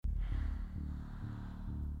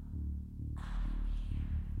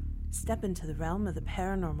Step into the realm of the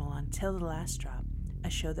paranormal on Till the Last Drop, a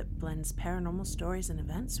show that blends paranormal stories and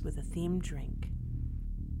events with a themed drink.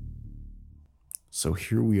 So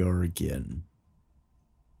here we are again.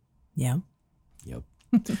 Yeah. Yep.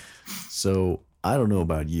 So I don't know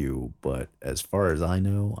about you, but as far as I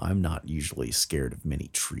know, I'm not usually scared of many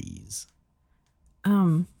trees.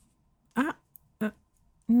 No.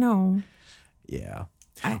 Yeah.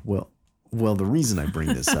 Well, the reason I bring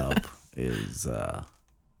this up is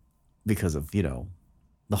because of, the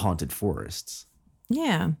haunted forests.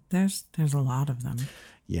 Yeah, there's a lot of them.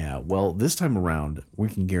 Yeah, well, this time around, we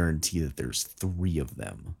can guarantee that there's 3 of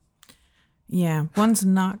them. Yeah, one's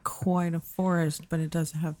not quite a forest, but it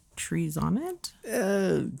does have trees on it.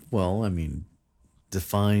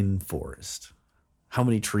 Define forest. How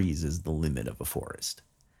many trees is the limit of a forest?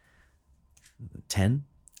 10?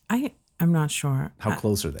 I'm not sure. How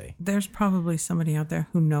close are they? There's probably somebody out there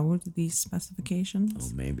who knows these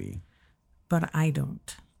specifications. Oh, maybe. But I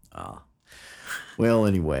don't. Well,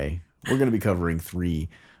 anyway, we're going to be covering 3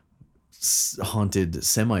 haunted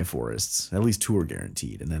semi-forests. At least 2 are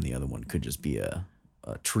guaranteed, and then the other one could just be a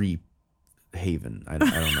tree haven. I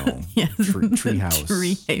don't know. Yes, tree house.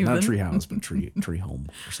 Tree haven. Not tree house, but tree home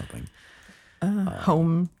or something.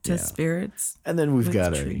 Home to spirits. And then we've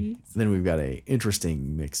got trees. a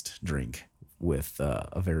interesting mixed drink with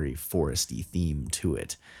a very foresty theme to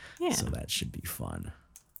it. Yeah. So that should be fun.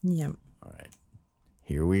 Yep. All right.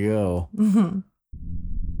 Here we go.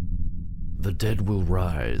 The dead will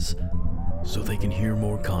rise, so they can hear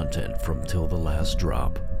more content from Till the Last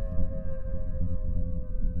Drop.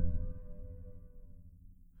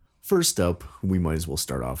 First up, we might as well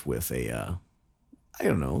start off with a,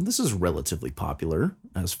 this is relatively popular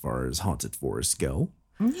as far as haunted forests go.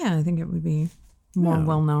 Yeah, I think it would be more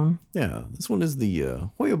well known. Yeah, this one is the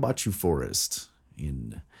Hoia-Baciu Forest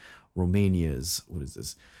in Romania's, what is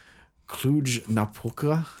this?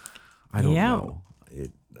 Cluj-Napoca? I don't know.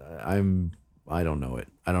 I don't know it.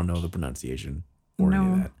 I don't know the pronunciation or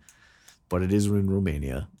any of that. But it is in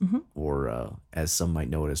Romania, or as some might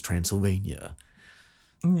know it as Transylvania.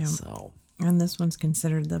 Yeah. So, and this one's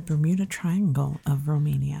considered the Bermuda Triangle of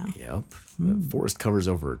Romania. Yep. The forest covers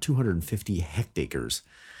over 250 hectares.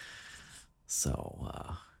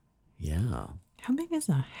 So, yeah. How big is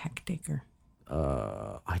a hectare?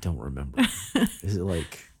 I don't remember. Is it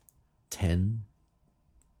like 10?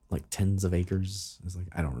 Like tens of acres? It's like,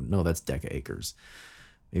 I don't know. That's deca-acres.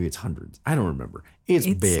 Maybe it's hundreds. I don't remember. It's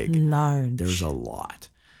big. Large. There's a lot.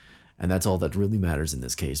 And that's all that really matters in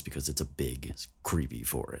this case because it's a big, creepy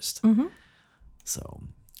forest. So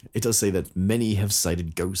it does say that many have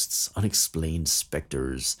cited ghosts, unexplained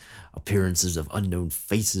specters, appearances of unknown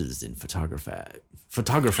faces in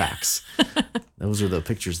photographacs. Those are the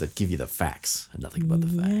pictures that give you the facts and nothing but the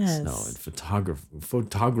facts. No, in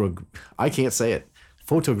I can't say it.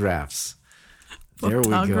 Photographs. There we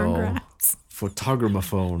go.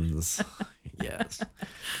 Photogramophones. Yes.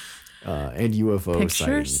 And UFO pictures?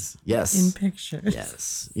 sightings. Yes. In pictures.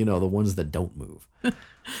 Yes. The ones that don't move.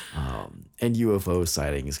 And UFO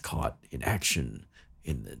sightings caught in action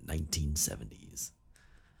in the 1970s.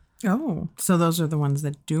 Oh, so those are the ones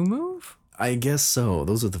that do move? I guess so.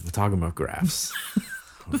 Those are the photographs.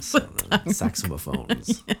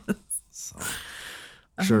 Saxophones. Yes. So,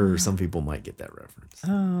 sure, some people might get that reference.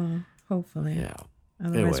 Oh, hopefully. Yeah.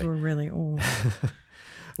 Otherwise, anyway. we're really old.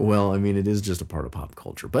 Well, it is just a part of pop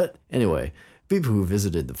culture. But anyway, people who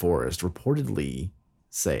visited the forest reportedly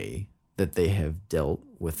say that they have dealt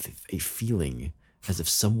with a feeling as if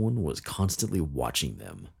someone was constantly watching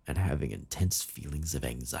them and having intense feelings of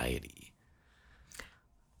anxiety.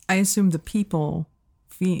 I assume the people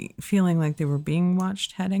feeling like they were being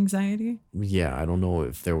watched had anxiety. Yeah, I don't know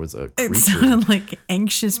if there was a creature. It sounded like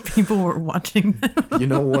anxious people were watching them. You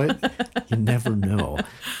know what? You never know.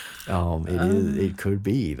 It could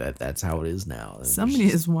be that's how it is now.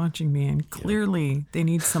 Somebody is watching me, and clearly they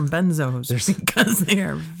need some benzos because they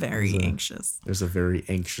are very anxious. There's a very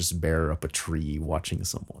anxious bear up a tree watching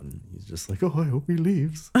someone. He's just like, oh, I hope he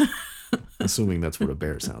leaves. Assuming that's what a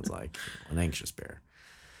bear sounds like, an anxious bear.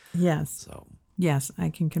 Yes. So. Yes, I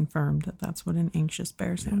can confirm that that's what an anxious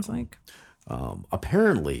bear sounds like.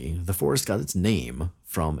 Apparently, the forest got its name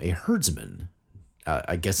from a herdsman.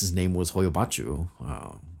 I guess his name was Hoia-Baciu.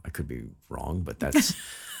 I could be wrong, but that's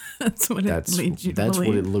what leads you to that's believe.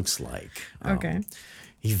 what it looks like. Okay.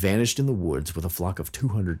 He vanished in the woods with a flock of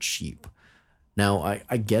 200 sheep. Now,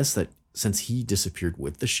 I guess that since he disappeared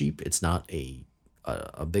with the sheep, it's not a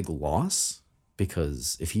big loss,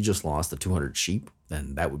 because if he just lost the 200 sheep,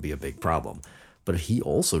 then that would be a big problem. But if he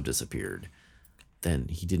also disappeared, then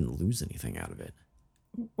he didn't lose anything out of it.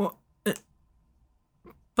 Well,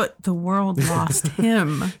 But the world lost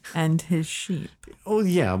him and his sheep. Oh,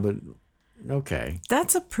 yeah, but okay.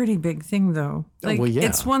 That's a pretty big thing, though. Like, well, yeah.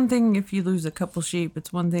 It's one thing if you lose a couple sheep.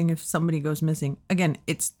 It's one thing if somebody goes missing. Again,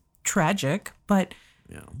 it's tragic, but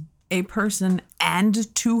Yeah. a person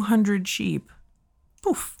and 200 sheep,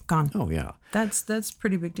 poof, gone. Oh, yeah. That's a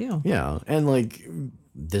pretty big deal. Yeah, and like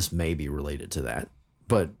this may be related to that,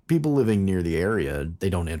 but people living near the area, they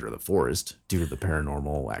don't enter the forest due to the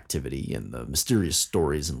paranormal activity and the mysterious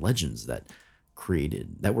stories and legends that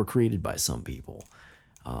were created by some people.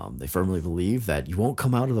 They firmly believe that you won't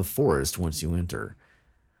come out of the forest once you enter.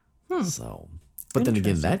 So, but then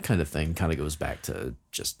again, that kind of thing kind of goes back to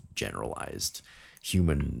just generalized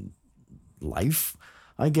human life,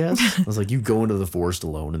 I guess. I was like, you go into the forest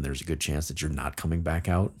alone and there's a good chance that you're not coming back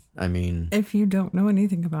out. I mean, If you don't know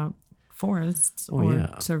anything about forests or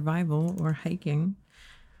yeah. survival or hiking.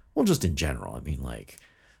 well, just in general, I mean, like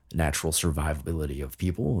natural survivability of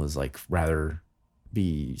people is like rather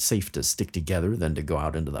be safe to stick together than to go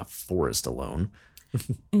out into the forest alone.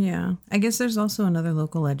 Yeah. I guess there's also another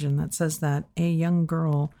local legend that says that a young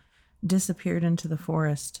girl disappeared into the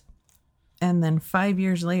forest and then 5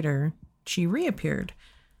 years later she reappeared,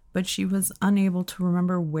 but she was unable to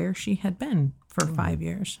remember where she had been for 5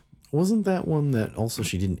 years. Wasn't that one that also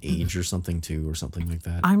she didn't age or something too, or something like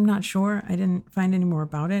that? I'm not sure. I didn't find any more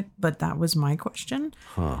about it, but that was my question.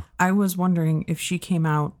 Huh. I was wondering if she came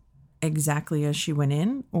out exactly as she went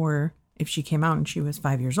in, or if she came out and she was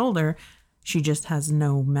 5 years older, she just has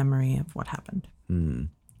no memory of what happened.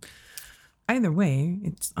 Either way,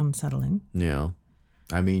 it's unsettling. Yeah.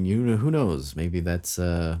 I mean, who knows? Maybe that's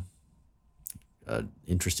a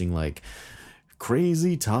interesting, like,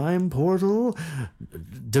 crazy time portal,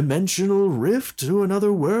 dimensional rift to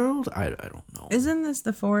another world. I don't know. Isn't this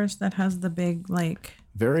the forest that has the big, like...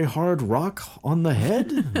 Very hard rock on the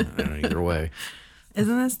head? Either way.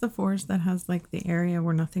 Isn't this the forest that has, like, the area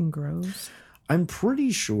where nothing grows? I'm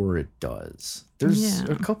pretty sure it does. There's Yeah.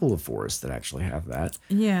 a couple of forests that actually have that.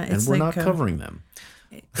 Yeah, And it's we're like not covering them.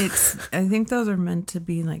 I think those are meant to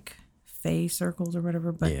be, like, fey circles or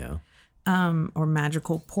whatever, but... Yeah. Or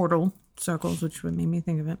magical portal circles, which would make me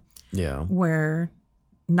think of it, Yeah. where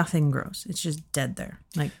nothing grows. It's just dead there.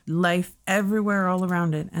 Like life everywhere all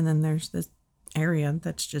around it. And then there's this area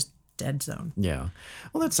that's just dead zone. Yeah.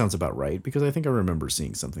 Well, that sounds about right, because I think I remember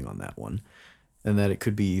seeing something on that one. And that it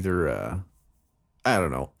could be either, I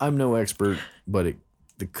don't know. I'm no expert, but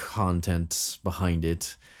the content behind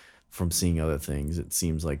it from seeing other things, it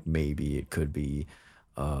seems like maybe it could be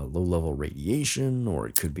low-level radiation, or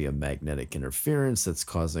it could be a magnetic interference that's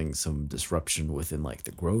causing some disruption within, like,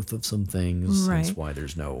 the growth of some things. Right. That's why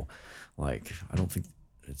there's no, like, I don't think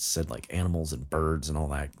it said, like, animals and birds and all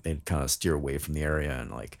that. They'd kind of steer away from the area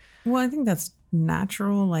and, like... Well, I think that's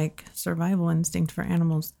natural, like, survival instinct for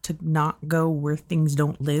animals to not go where things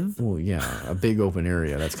don't live. Well, yeah, a big open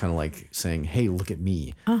area. That's kind of like saying, hey, look at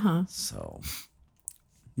me. Uh-huh. So,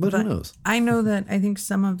 but who knows? I know that I think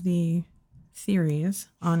some of the theories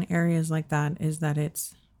on areas like that is that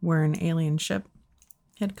it's where an alien ship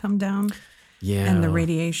had come down. Yeah. And the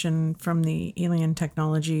radiation from the alien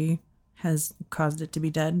technology has caused it to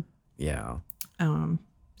be dead. Yeah.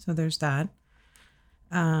 So there's that.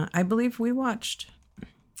 I believe we watched...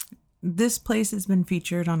 This place has been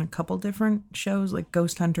featured on a couple different shows, like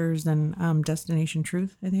Ghost Hunters and Destination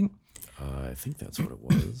Truth, I think. I think that's what it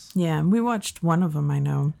was. Yeah, and we watched one of them, I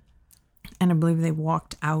know. And I believe they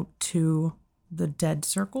walked out to the dead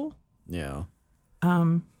circle Yeah.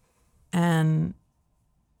 and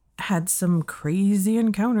had some crazy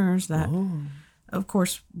encounters that, of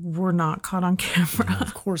course, were not caught on camera.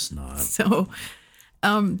 Of course not. So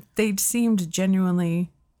they seemed genuinely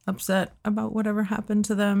upset about whatever happened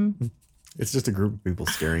to them. It's just a group of people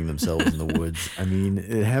scaring themselves in the woods. I mean,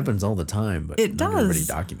 it happens all the time, but It not everybody does.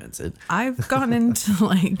 documents it. I've gone into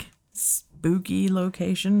like spooky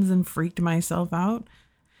locations and freaked myself out.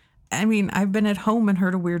 I mean, I've been at home and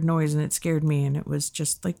heard a weird noise and it scared me, and it was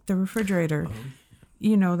just like the refrigerator.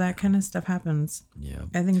 You know, that kind of stuff happens. Yeah.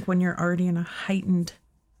 I think when you're already in a heightened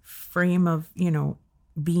frame of, you know,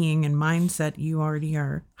 being and mindset, you already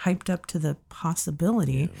are hyped up to the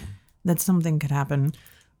possibility that something could happen.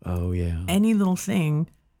 Oh, yeah. Any little thing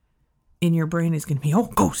in your brain is going to be, oh,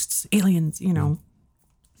 ghosts, aliens, you know.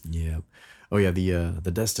 Yeah. Oh, yeah.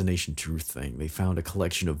 The Destination Truth thing. They found a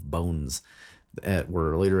collection of bones that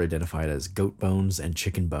were later identified as goat bones and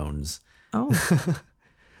chicken bones. Oh,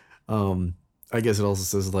 I guess it also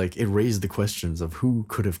says like it raised the questions of who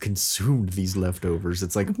could have consumed these leftovers.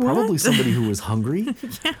 It's like probably somebody who was hungry.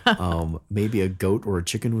 Maybe a goat or a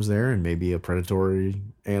chicken was there, and maybe a predatory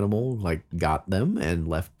animal like got them and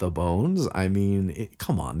left the bones. I mean,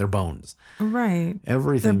 come on, they're bones. Right.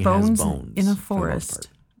 Everything they're bones has bones in a for the most forest. part.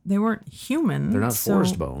 They weren't human. They're not so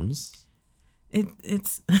forest bones.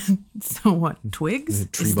 It's so what, twigs?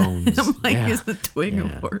 Tree Is bones. I'm like, Yeah. is the twig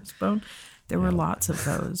Yeah. a forest bone? There were lots of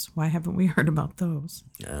those. Why haven't we heard about those?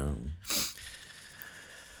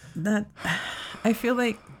 That I feel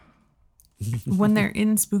like when they're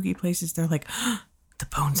in spooky places, they're like, the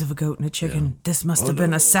bones of a goat and a chicken. This must have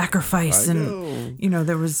been a sacrifice. And,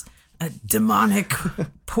 there was a demonic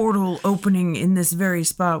portal opening in this very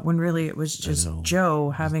spot when really it was just Joe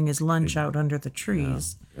having his lunch out under the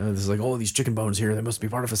trees. This is like, oh, these chicken bones here, they must be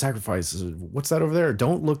part of a sacrifice. What's that over there?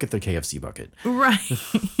 Don't look at the KFC bucket. Right.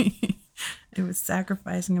 It was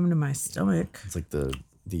sacrificing them to my stomach. It's like the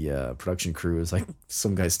production crew is like,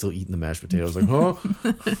 some guy's still eating the mashed potatoes. Like, huh?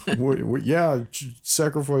 Yeah,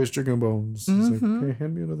 sacrifice chicken bones. It's like, hey,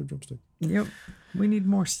 hand me another drumstick. Yep. We need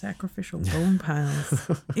more sacrificial bone piles.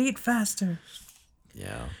 Eat faster.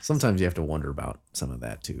 Yeah. Sometimes you have to wonder about some of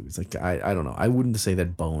that too. It's like, I don't know. I wouldn't say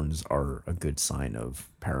that bones are a good sign of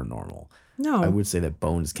paranormal. No. I would say that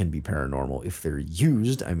bones can be paranormal if they're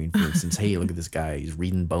used. I mean, for instance, hey, look at this guy. He's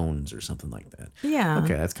reading bones or something like that. Yeah.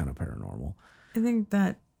 Okay, that's kind of paranormal. I think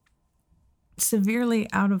that severely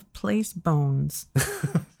out of place bones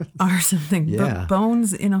are something. Yeah. But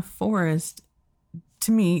bones in a forest,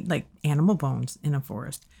 to me, like animal bones in a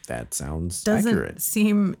forest, That sounds doesn't accurate.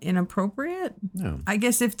 seem inappropriate. No. I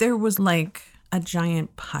guess if there was like a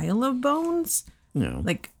giant pile of bones, No.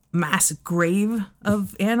 like mass grave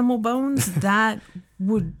of animal bones, that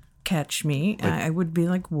would catch me. I would be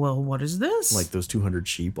like, well, what is this? Like those 200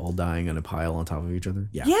 sheep all dying in a pile on top of each other?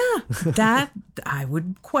 Yeah. Yeah, that I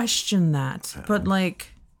would question that. But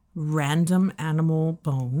like random animal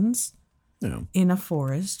bones No. in a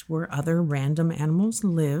forest where other random animals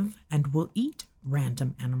live and will eat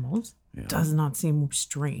random animals does not seem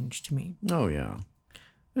strange to me. Oh, yeah.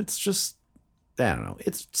 It's just, I don't know.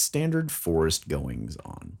 It's standard forest goings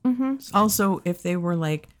on. Also, if they were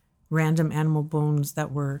like random animal bones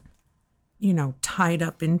that were, tied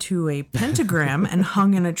up into a pentagram and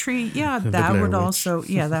hung in a tree, that Blair would Witch. also,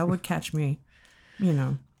 that would catch me,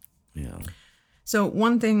 Yeah. So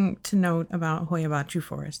one thing to note about Hoia-Baciu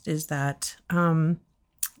Forest is that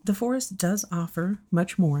the forest does offer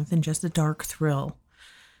much more than just a dark thrill.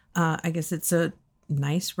 I guess it's a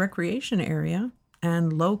nice recreation area,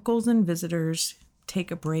 and locals and visitors take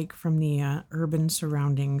a break from the urban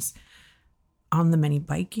surroundings on the many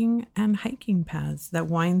biking and hiking paths that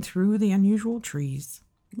wind through the unusual trees.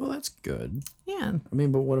 Well, that's good. Yeah, I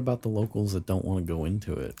mean, but what about the locals that don't want to go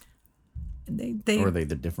into it? Or are they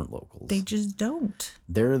the different locals? they just don't.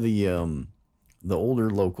 They're the older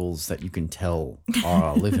locals that you can tell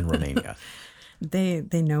live in Romania. They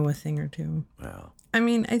know a thing or two. Wow. I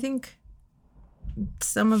mean, I think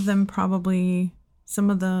some of them probably, some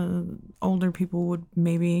of the older people would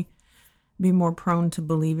maybe be more prone to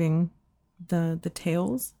believing the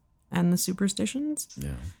tales and the superstitions.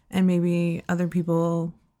 Yeah. And maybe other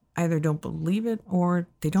people either don't believe it or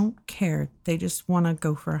they don't care. They just want to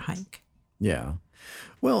go for a hike. Yeah.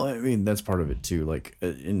 Well, I mean, that's part of it too. Like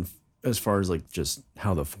as far as like just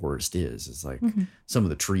how the forest is, it's like some of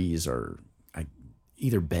the trees are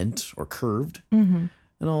either bent or curved and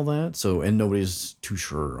all that. So, and nobody's too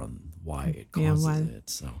sure on why it causes it.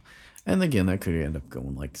 So, and again, that could end up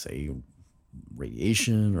going like, say,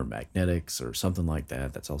 radiation or magnetics or something like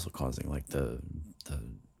that. That's also causing like the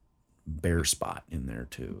bare spot in there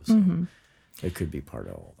too. So it could be part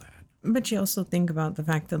of all that. But you also think about the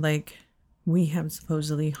fact that like we have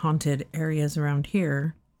supposedly haunted areas around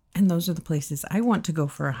here, and those are the places I want to go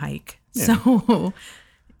for a hike. Yeah. So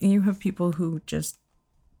you have people who just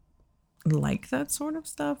like that sort of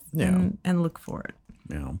stuff and look for it.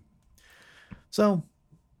 Yeah. So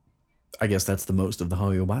I guess that's the most of the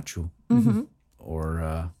Hoia-Baciu.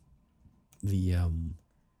 Or the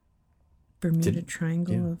Bermuda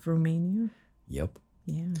Triangle of Romania. Yep.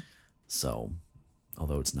 Yeah. So,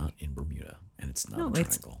 although it's not in Bermuda and it's not a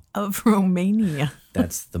It's triangle, of Romania.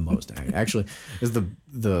 that's the most actually is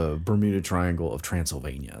the Bermuda Triangle of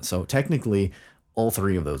Transylvania. So technically, all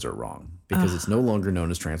three of those are wrong because it's no longer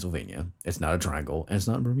known as Transylvania. It's not a triangle and it's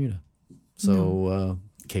not in Bermuda. So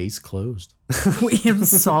case closed. We have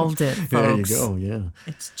solved it, folks. There you go. Yeah.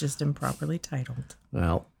 It's just improperly titled.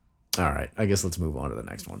 Well, all right. I guess let's move on to the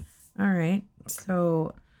next one. All right.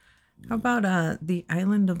 So how about the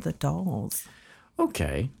Island of the Dolls?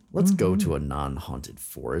 Okay, let's go to a non-haunted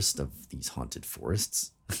forest of these haunted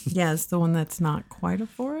forests. Yes, the one that's not quite a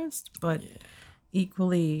forest, but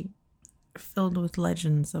equally filled with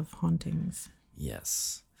legends of hauntings.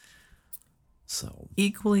 Yes. So,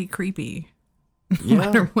 Equally creepy, no yeah.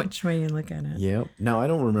 matter which way you look at it. Yep. Now, I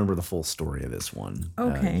don't remember the full story of this one.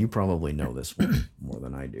 Okay. You probably know this one more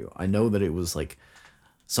than I do. I know that it was like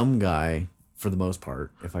some guy, for the most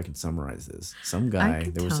part, if I can summarize this, some guy,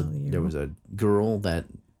 could there was tell you. there was a girl that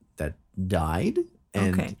died,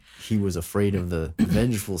 and Okay. he was afraid of the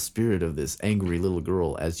vengeful spirit of this angry little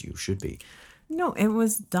girl, as you should be. No, it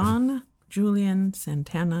was Don Julian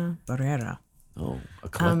Santana Barrera. Oh, a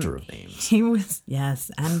collector of names. He was,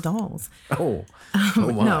 yes, and dolls. Oh,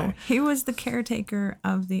 oh my. No, he was the caretaker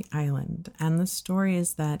of the island. And the story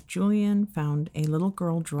is that Julian found a little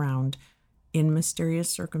girl drowned in mysterious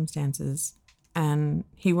circumstances, and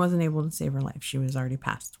he wasn't able to save her life. She was already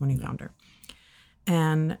passed when he found her.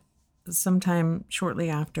 And sometime shortly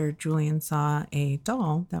after, Julian saw a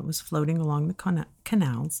doll that was floating along the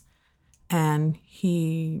canals, and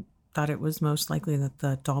he thought it was most likely that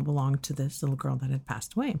the doll belonged to this little girl that had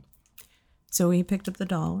passed away. So he picked up the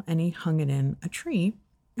doll and he hung it in a tree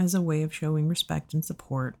as a way of showing respect and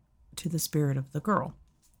support to the spirit of the girl.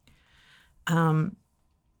 A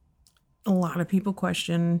lot of people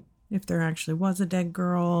question if there actually was a dead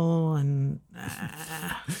girl, and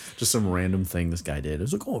Just some random thing this guy did. It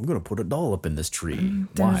was like, oh, I'm going to put a doll up in this tree.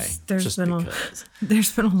 Why? there's Just been because.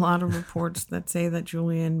 there's been a lot of reports that say that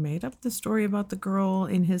Julian made up the story about the girl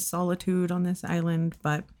in his solitude on this island,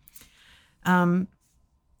 but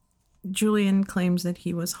Julian claims that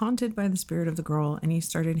he was haunted by the spirit of the girl, and he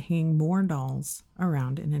started hanging more dolls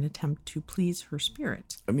around in an attempt to please her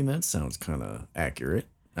spirit. I mean, that sounds kind of accurate.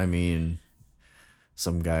 I mean,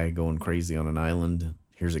 some guy going crazy on an island,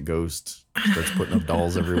 here's a ghost, starts putting up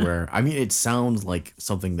dolls everywhere. I mean, it sounds like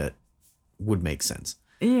something that would make sense.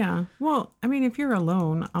 Yeah. Well, I mean, if you're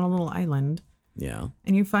alone on a little island Yeah.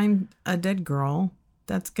 and you find a dead girl,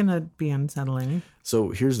 that's going to be unsettling. So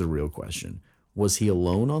here's the real question. Was he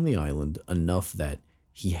alone on the island enough that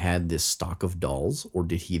he had this stock of dolls, or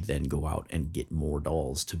did he then go out and get more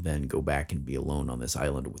dolls to then go back and be alone on this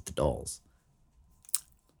island with the dolls?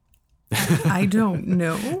 I don't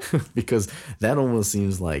know. Because that almost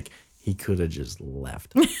seems like he could have just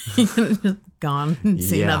left. He could have just gone and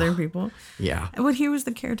seen Yeah. other people. Yeah. But he was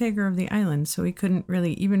the caretaker of the island, so he couldn't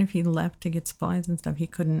really, even if he left to get supplies and stuff, he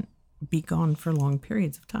couldn't be gone for long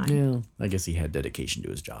periods of time. Yeah. I guess he had dedication to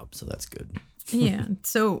his job, so that's good. Yeah.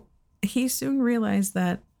 So he soon realized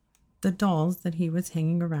that the dolls that he was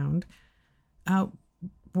hanging around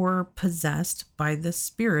were possessed by the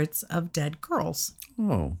spirits of dead girls.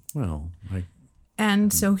 Oh, well, I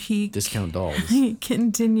And so he discount dolls. He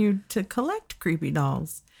continued to collect creepy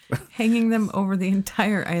dolls, hanging them over the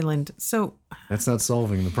entire island. So That's not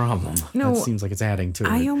solving the problem. No, that seems like it's adding to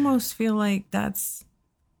I it. almost feel like that's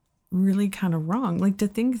really kind of wrong. Like, to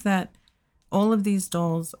think that all of these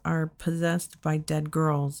dolls are possessed by dead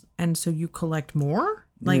girls, and so you collect more?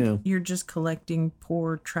 Like, Yeah. you're just collecting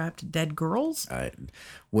poor trapped dead girls?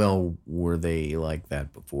 Well, were they like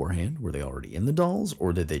that beforehand? Were they already in the dolls,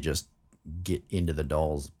 or did they just get into the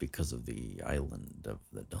dolls because of the island of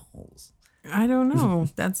the dolls? I don't know.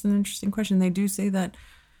 That's an interesting question. They do say that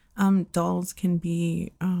dolls can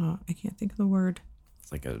be, I can't think of the word.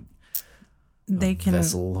 It's like a They can,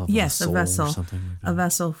 vessel of yes, a soul a vessel, or something like that. a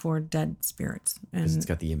vessel for dead spirits. 'Cause And it's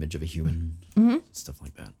got the image of a human, stuff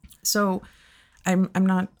like that. so I'm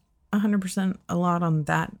not 100% a lot on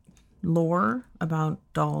that lore about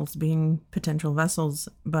dolls being potential vessels,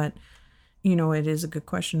 but you know, it is a good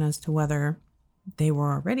question as to whether they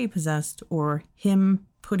were already possessed or him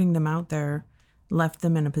putting them out there left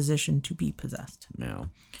them in a position to be possessed. Now,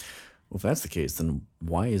 well, if that's the case, then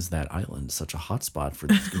why is that island such a hotspot for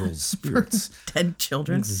these girls' spirits? Dead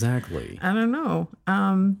children. Exactly. I don't know.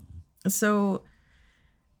 So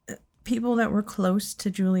people that were close to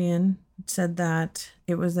Julian said that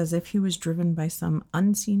it was as if he was driven by some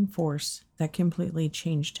unseen force that completely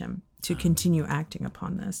changed him to continue acting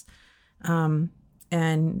upon this.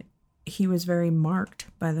 And he was very marked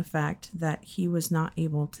by the fact that he was not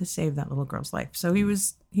able to save that little girl's life. So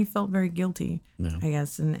he felt very guilty, I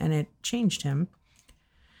guess, and it changed him.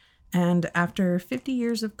 And after 50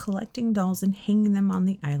 years of collecting dolls and hanging them on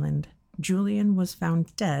the island, Julian was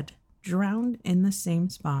found dead, drowned in the same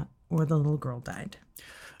spot where the little girl died.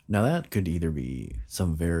 Now that could either be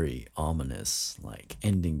some very ominous like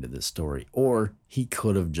ending to this story, or he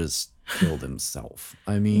could have just killed himself.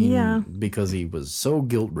 I mean, Yeah. because he was so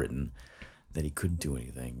guilt-ridden that he couldn't do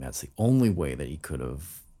anything. That's the only way that he could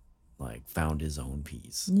have like found his own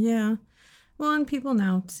peace. Yeah. Well, and people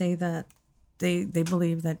now say that they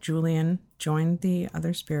believe that Julian joined the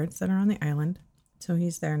other spirits that are on the island. So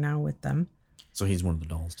he's there now with them. So he's one of the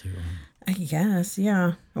dolls too. Huh? I guess,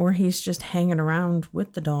 yeah. Or he's just hanging around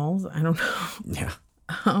with the dolls. I don't know. Yeah.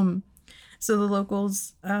 So the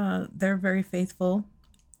locals, they're very faithful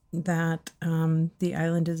that the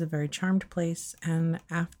island is a very charmed place. And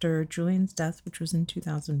after Julian's death, which was in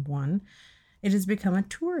 2001, it has become a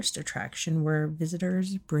tourist attraction where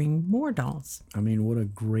visitors bring more dolls. I mean, what a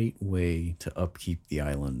great way to upkeep the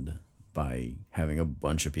island by having a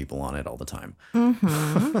bunch of people on it all the time.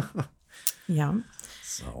 Mm-hmm. Yeah.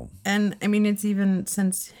 So. And I mean, it's even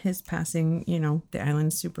since his passing, you know, the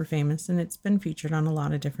island's super famous and it's been featured on a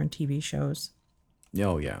lot of different TV shows.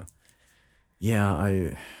 Oh, yeah.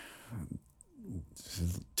 Yeah,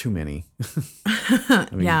 too many. I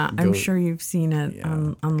mean, I'm sure you've seen it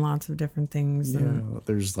on lots of different things. Yeah,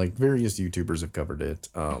 there's like various YouTubers have covered it.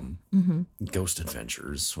 Ghost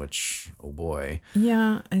Adventures, which, oh boy.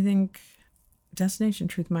 Yeah, I think Destination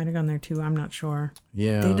Truth might have gone there too. I'm not sure.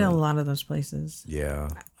 Yeah. They did a lot of those places. Yeah.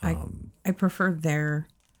 I prefer their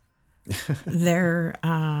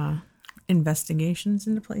investigations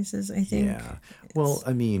into places, I think. Yeah. Well,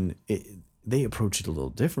 I mean, they approach it a little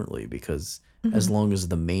differently because as long as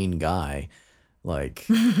the main guy, like,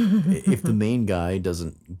 if the main guy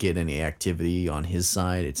doesn't get any activity on his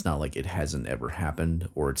side, it's not like it hasn't ever happened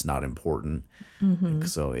or it's not important.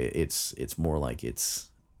 So it's more like it's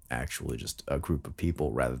actually just a group of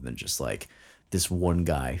people rather than just like this one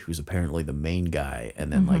guy who's apparently the main guy and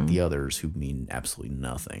then like the others who mean absolutely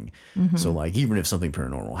nothing. So like even if something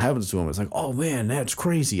paranormal happens to him, it's like, oh man, that's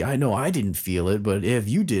crazy. I know I didn't feel it, but if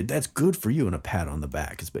you did, that's good for you. And a pat on the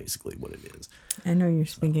back is basically what it is. I know you're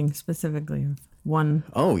speaking specifically of one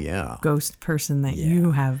ghost person that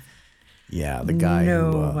you have the guy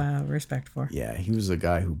no respect for. Yeah, he was a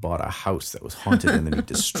guy who bought a house that was haunted and then he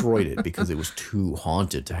destroyed it because it was too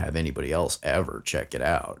haunted to have anybody else ever check it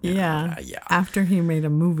out. Yeah. After he made a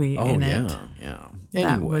movie in it. Yeah.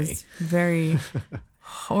 That was very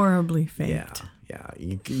horribly faked. Yeah.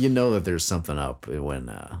 You know that there's something up when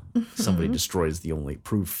somebody destroys the only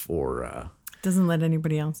proof or... doesn't let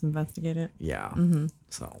anybody else investigate it. Yeah.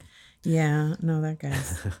 So... Yeah, no, that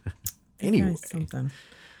guy's... Anyway. Guy's something.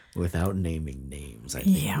 Without naming names, I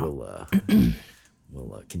think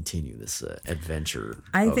we'll continue this adventure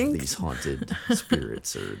of these haunted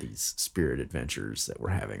spirits or these spirit adventures that we're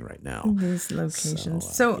having right now. These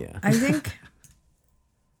locations. So I think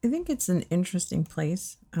it's an interesting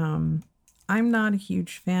place. I'm not a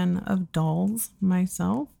huge fan of dolls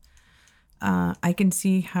myself. I can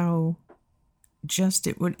see how just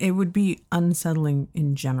it would be unsettling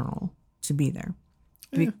in general to be there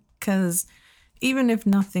because even if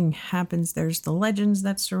nothing happens, there's the legends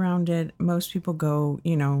that surround it. Most people go,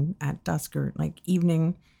 you know, at dusk or like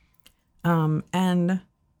evening. And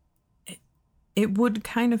it would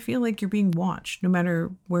kind of feel like you're being watched no matter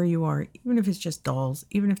where you are, even if it's just dolls,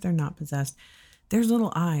 even if they're not possessed. There's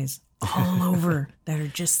little eyes all over that are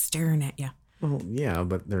just staring at you. Well, yeah,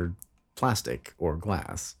 but they're plastic or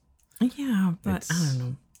glass. Yeah, but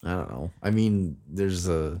I don't know. I mean, there's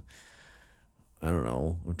I don't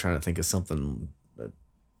know. I'm trying to think of something.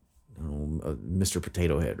 Mr.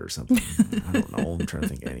 Potato Head or something. I don't know. I'm trying to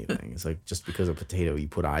think of anything. It's like just because a potato you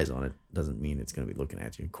put eyes on it doesn't mean it's going to be looking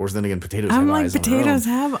at you. Of course, then again, potatoes have eyes. Potatoes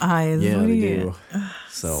have eyes. Yeah, they do.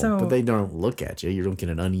 So, but they don't look at you. You don't get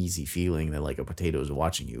an uneasy feeling that like a potato is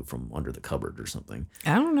watching you from under the cupboard or something.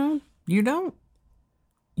 I don't know. You don't.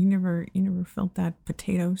 You never felt that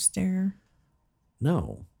potato stare?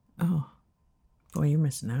 No. Oh, boy, you're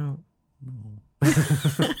missing out.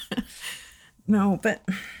 No, but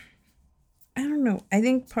I don't know. I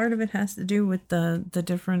think part of it has to do with the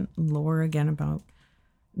different lore again about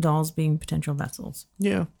dolls being potential vessels.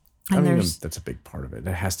 Yeah. And I mean, that's a big part of it.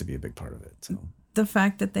 It has to be a big part of it. So the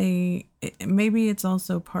fact that maybe it's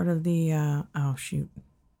also part of the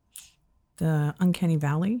the Uncanny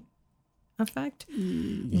Valley effect,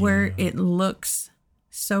 where it looks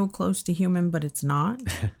so close to human, but it's not.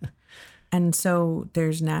 And so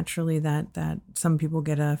there's naturally that some people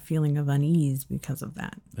get a feeling of unease because of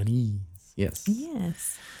that. Unease, yes.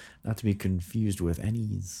 Yes. Not to be confused with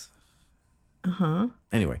unease. Uh-huh.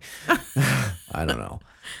 Anyway, I don't know.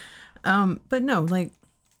 But no, like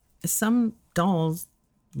some dolls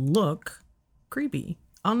look creepy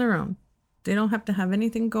on their own. They don't have to have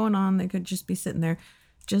anything going on. They could just be sitting there.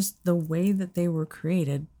 Just the way that they were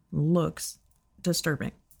created looks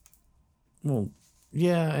disturbing. Well,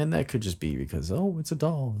 yeah, and that could just be because, it's a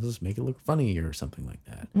doll. Just make it look funny or something like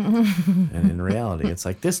that. And in reality, it's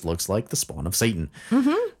like, this looks like the spawn of Satan.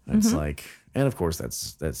 It's like, and of course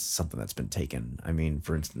that's something that's been taken. I mean,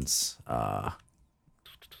 for instance, dolls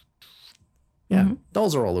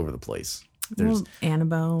are all over the place. There's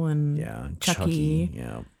Annabelle and Chucky. Chucky.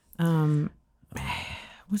 Yeah.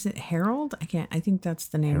 Was it Harold? I think that's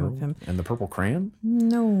the name of him. And the Purple Crayon?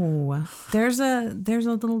 No. There's a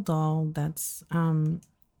little doll that's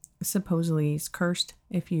supposedly is cursed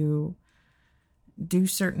if you do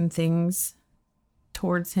certain things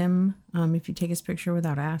towards him. If you take his picture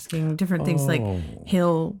without asking, different things like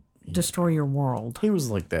he'll destroy your world. He was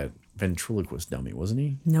like that ventriloquist dummy, wasn't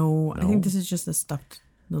he? No, I think this is just a stuffed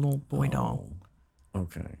little boy doll.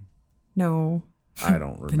 Okay. No. I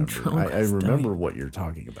don't remember. I remember what you're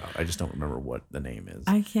talking about. I just don't remember what the name is.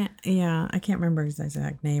 I can't remember his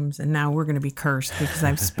exact names. And now we're going to be cursed because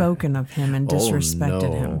I've spoken of him and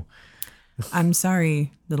disrespected him. I'm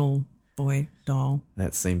sorry, little boy doll.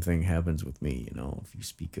 That same thing happens with me. If you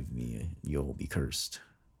speak of me, you'll be cursed.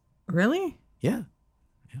 Really? Yeah.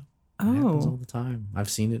 It happens all the time. I've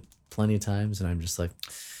seen it plenty of times and I'm just like,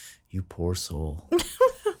 you poor soul.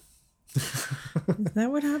 Is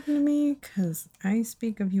that what happened to me? Because I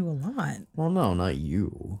speak of you a lot. Well, no, not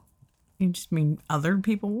you. You just mean other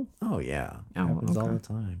people? Oh, yeah. It happens all the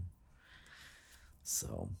time.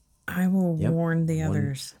 So I will warn the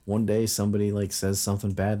others. One day somebody says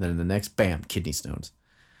something bad, then the next, bam, kidney stones.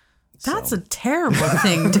 That's a terrible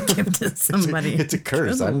thing to give to somebody. It's a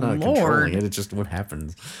curse. Good I'm not Lord. controlling it. It's just what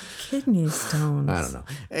happens. Kidney stones. I don't know.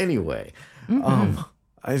 Anyway,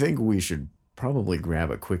 I think we should probably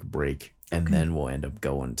grab a quick break and then we'll end up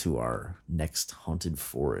going to our next haunted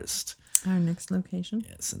forest. Our next location?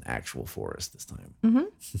 Yes, an actual forest this time. Mm-hmm.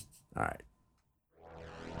 All right.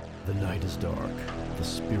 The night is dark. The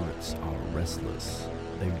spirits are restless.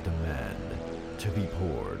 They demand to be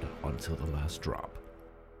poured until the last drop.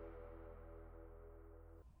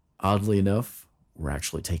 Oddly enough, we're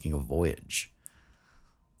actually taking a voyage.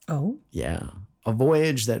 Oh? Yeah. A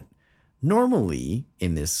voyage that normally,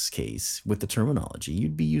 in this case, with the terminology,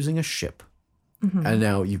 you'd be using a ship. Mm-hmm. And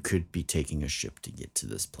now you could be taking a ship to get to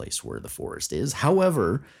this place where the forest is.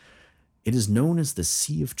 However, it is known as the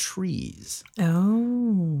Sea of Trees.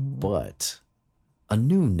 Oh. But a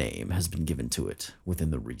new name has been given to it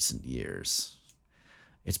within the recent years.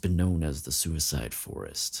 It's been known as the Suicide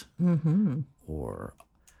Forest. Mm-hmm. Or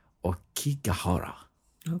Okigahara.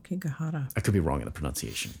 Okigahara. I could be wrong in the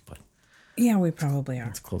pronunciation, but... Yeah, we probably are.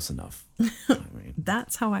 It's close enough.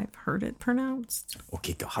 That's how I've heard it pronounced.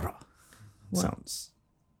 Okigahara. Sounds...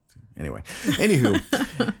 Anyway.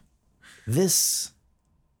 Anywho, this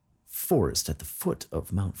forest at the foot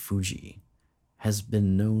of Mount Fuji has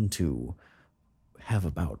been known to have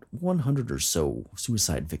about 100 or so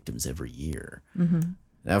suicide victims every year. Mm-hmm.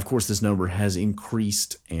 Now, of course, this number has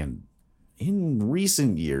increased, and in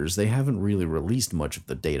recent years, they haven't really released much of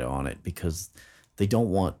the data on it because they don't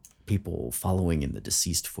want people following in the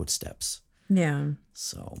deceased footsteps. Yeah.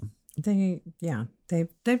 So they've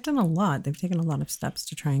done a lot. They've taken a lot of steps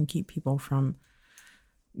to try and keep people from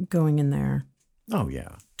going in there. Oh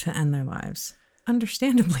yeah. To end their lives.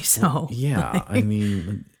 Understandably so. Well, yeah. I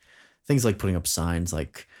mean, things like putting up signs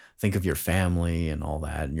like think of your family and all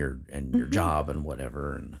that and your job and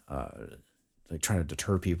whatever, and they try to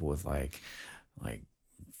deter people with like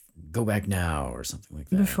go back now or something like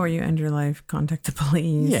that. Before you end your life, contact the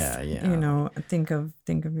police. Yeah. Think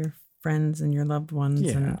of your friends and your loved ones,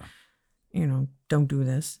 and don't do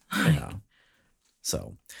this. Yeah.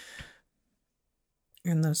 So.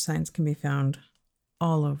 And those signs can be found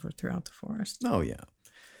all over throughout the forest. Oh yeah.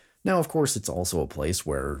 Now, of course, it's also a place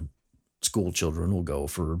where school children will go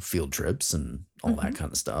for field trips and all that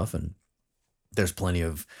kind of stuff, and there's plenty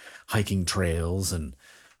of hiking trails, and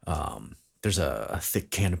there's a thick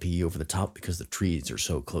canopy over the top because the trees are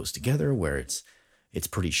so close together where it's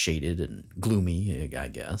pretty shaded and gloomy, I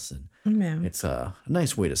guess. And it's a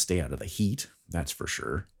nice way to stay out of the heat, that's for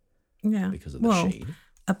sure. Yeah. Because of the shade.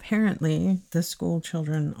 Apparently, the school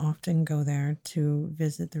children often go there to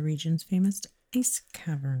visit the region's famous ice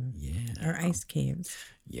cavern. Yeah. Or ice caves.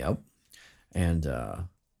 Yep. And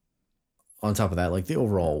on top of that, the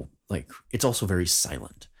overall, it's also very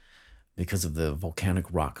silent because of the volcanic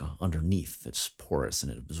rock underneath that's porous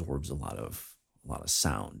and it absorbs a lot of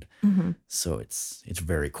sound. Mm-hmm. So it's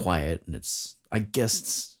very quiet, and I guess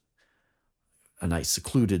it's a nice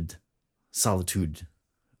secluded solitude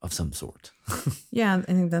of some sort. Yeah,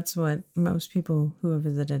 I think that's what most people who have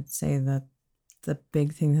visited say, that the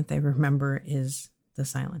big thing that they remember is the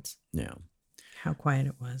silence. Yeah. How quiet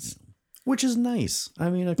it was. Yeah. Which is nice. I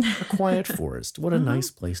mean, a quiet forest. What a nice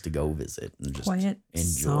place to go visit and just quiet, enjoy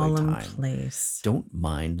solemn time. Place. Don't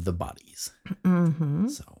mind the bodies. Mm-hmm.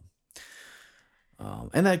 So,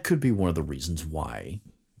 And that could be one of the reasons why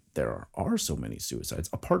there are so many suicides,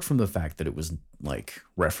 apart from the fact that it was like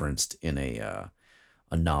referenced in a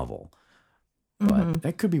novel. But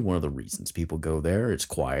that could be one of the reasons people go there. It's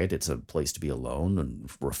quiet. It's a place to be alone and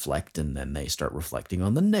reflect. And then they start reflecting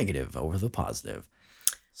on the negative over the positive.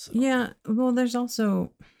 So. Yeah. Well, there's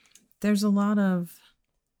a lot of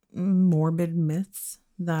morbid myths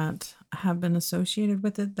that have been associated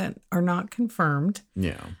with it that are not confirmed.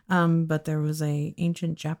 Yeah. But there was a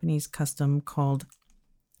ancient Japanese custom called,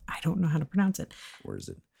 I don't know how to pronounce it. Where is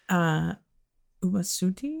it?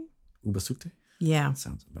 Ubasuti? Ubasute? Yeah.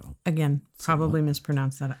 Sounds about. Again, probably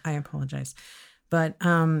mispronounced that. I apologize. But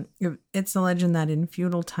it's a legend that in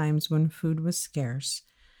feudal times when food was scarce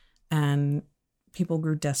and people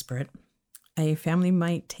grew desperate, a family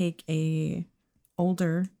might take a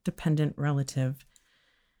older dependent relative,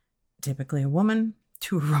 typically a woman,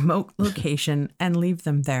 to a remote location and leave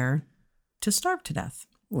them there to starve to death.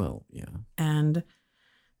 Well, yeah. And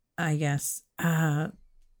I guess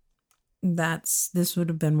this would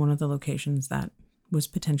have been one of the locations that was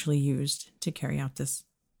potentially used to carry out this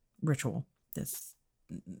ritual, this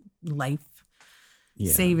life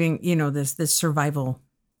saving, this survival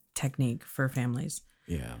technique for families.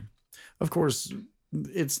 Yeah. Of course,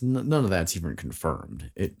 it's none of that's even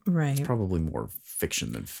confirmed. It's probably more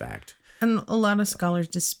fiction than fact. And a lot of scholars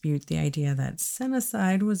dispute the idea that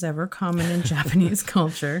genocide was ever common in Japanese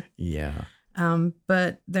culture. Yeah.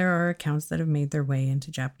 But there are accounts that have made their way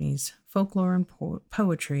into Japanese folklore and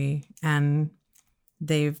poetry, and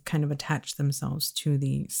they've kind of attached themselves to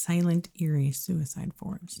the silent, eerie suicide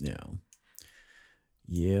forest. Yeah.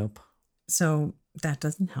 Yep. So that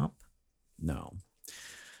doesn't help. No.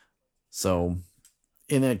 So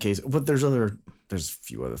in that case, but there's a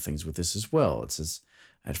few other things with this as well. It says,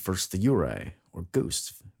 at first the yurei, or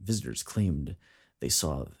ghost visitors, claimed they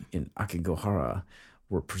saw in Akigahara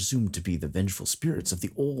were presumed to be the vengeful spirits of the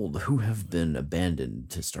old who have been abandoned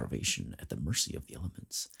to starvation at the mercy of the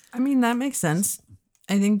elements. I mean, that makes sense.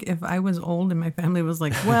 I think if I was old and my family was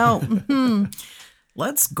like, well,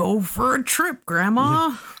 let's go for a trip,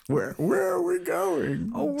 Grandma. Where are we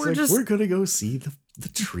going? Oh, we're going to go see the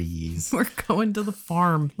trees. We're going to the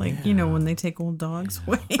farm. Like, when they take old dogs.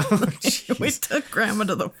 Wait, we took Grandma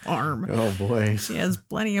to the farm. Oh, boy. She has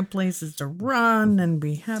plenty of places to run and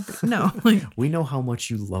be happy. No. We know how much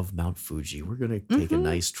you love Mount Fuji. We're going to take a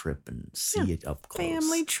nice trip and see it up close.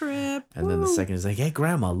 Family trip. And then the second is like, hey,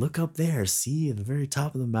 Grandma, look up there. See at the very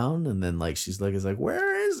top of the mountain. And then she's like,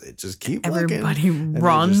 where is it? Just keep looking. Everybody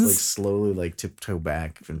runs. And just slowly tiptoe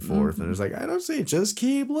back and forth. And it's like, I don't see it. Just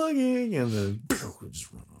keep looking. And then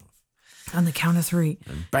just run off. On the count of 3.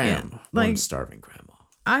 And bam, one starving grandma.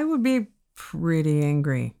 I would be pretty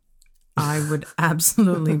angry. I would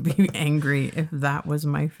absolutely be angry if that was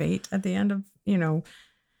my fate at the end of,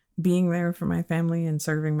 being there for my family and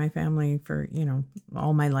serving my family for,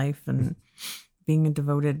 all my life and being a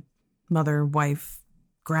devoted mother, wife,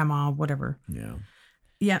 grandma, whatever. Yeah.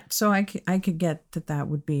 Yeah. So I could get that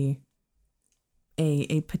would be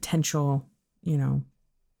a potential,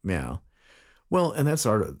 Yeah. Well, and that's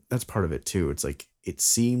part of it too. It's like, it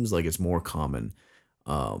seems like it's more common,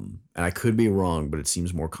 and I could be wrong, but it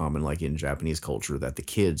seems more common, like in Japanese culture, that the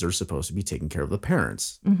kids are supposed to be taking care of the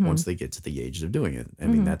parents once they get to the age of doing it. I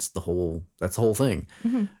mean, that's the whole thing.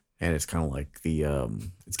 And it's kind of like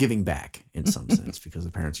it's giving back in some sense, because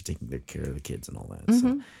the parents are taking care of the kids and all that.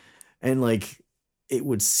 So, and it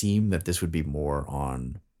would seem that this would be more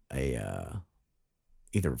on a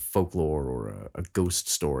either folklore or a ghost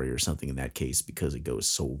story or something in that case, because it goes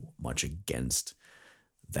so much against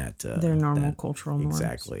that their normal cultural norms.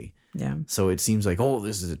 Exactly. Yeah. So it seems like, oh,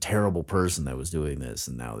 this is a terrible person that was doing this,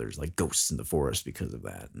 and now there's ghosts in the forest because of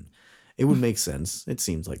that. And it would make sense. It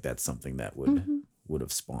seems like that's something that would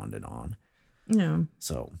have spawned it on. Yeah.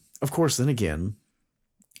 So of course, then again,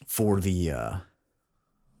 for the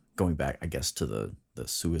going back, I guess, to the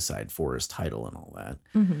suicide forest title and all that.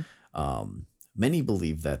 Many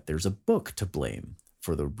believe that there's a book to blame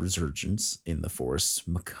for the resurgence in the forest's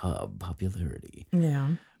macabre popularity. Yeah.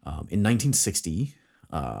 In 1960,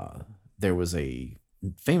 there was a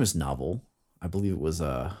famous novel. I believe it was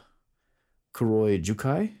Kuroi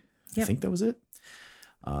Jukai. I think that was it.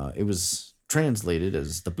 It was translated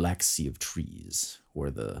as The Black Sea of Trees,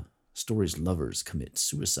 where the story's lovers commit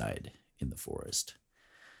suicide in the forest.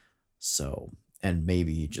 So, and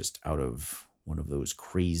maybe just out of one of those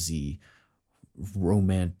crazy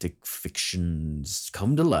romantic fictions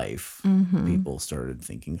come to life, people started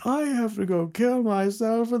thinking, I have to go kill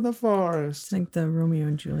myself in the forest. It's like the Romeo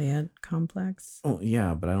and Juliet complex. Oh,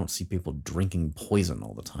 yeah, but I don't see people drinking poison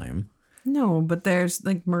all the time. No, but there's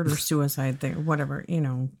like murder, suicide there, whatever,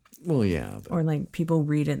 Well, yeah. But or like people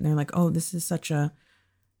read it and they're like, oh, this is such a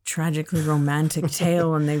tragically romantic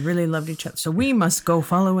tale and they really loved each other. So we must go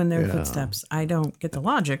follow in their footsteps. I don't get the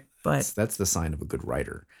logic, but that's the sign of a good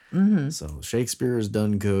writer. Mm-hmm. So Shakespeare has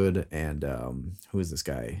done good. And who is this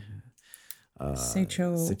guy?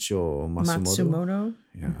 Seicho Matsumoto. Matsumoto.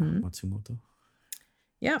 Yeah, Matsumoto.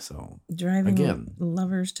 Yeah. So Driving again,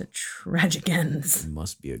 lovers to tragic ends. it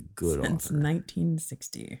must be a good Since author.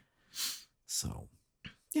 1960. So,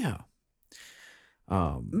 yeah.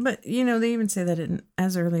 But, they even say that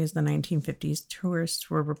as early as the 1950s,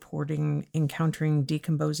 tourists were reporting encountering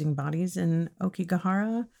decomposing bodies in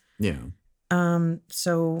Okigahara. Yeah.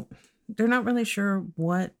 So they're not really sure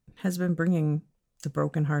what has been bringing the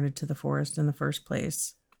brokenhearted to the forest in the first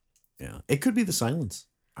place. Yeah. It could be the silence.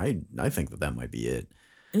 I think that might be it.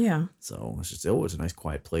 Yeah. So it's just, it's a nice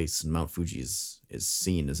quiet place. And Mount Fuji is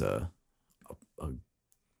seen as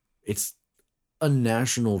it's a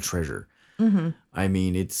national treasure. Mm-hmm. I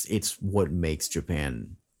mean, it's what makes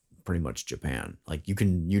Japan pretty much Japan. Like you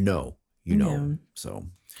know. Yeah. So,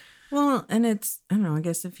 well, and it's, I don't know, I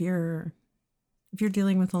guess if you're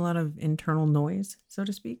dealing with a lot of internal noise, so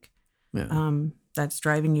to speak, yeah. that's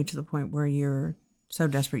driving you to the point where you're so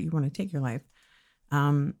desperate you want to take your life.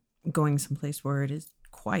 Going someplace where it is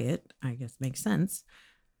quiet, I guess makes sense.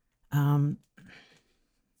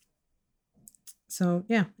 So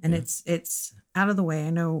yeah, and it's out of the way. I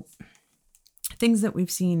know things that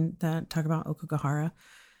we've seen that talk about Okigahara,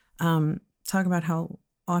 talk about how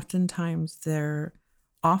oftentimes they're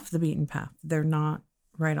off the beaten path. They're not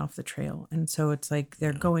right off the trail. And so it's like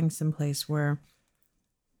they're going someplace where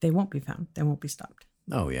they won't be found. They won't be stopped.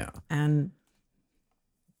 Oh, yeah. And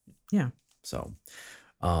yeah. So,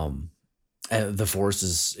 the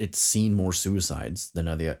forest it's seen more suicides than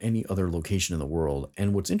any other location in the world.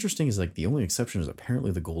 And what's interesting is like the only exception is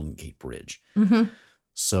apparently the Golden Gate Bridge. Mm-hmm.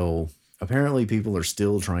 So apparently people are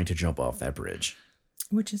still trying to jump off that bridge.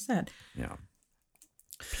 Which is sad. Yeah.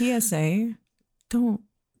 PSA, don't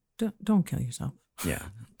kill yourself. Yeah.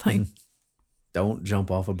 Like, don't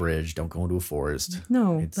jump off a bridge. Don't go into a forest.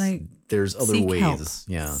 no, there's other seek ways. help.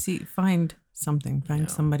 Yeah. Find something. Find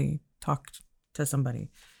somebody. Talk to somebody.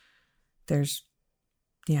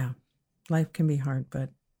 Life can be hard,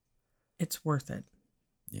 but it's worth it.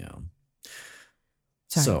 Yeah.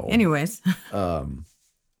 Sorry. So, anyways,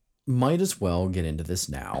 might as well get into this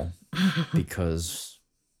now because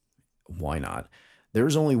why not?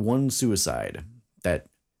 There's only one suicide that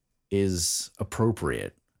is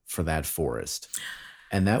appropriate for that forest,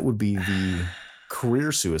 and that would be the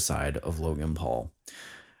career suicide of Logan Paul.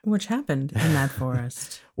 which happened in that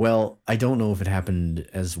forest. Well, I don't know if it happened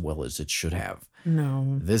as well as it should have.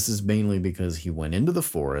 No. This is mainly because he went into the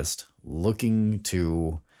forest looking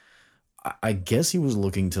to, I guess he was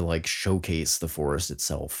looking to like showcase the forest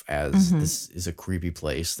itself as this is a creepy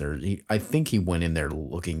place. I think he went in there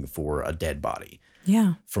looking for a dead body.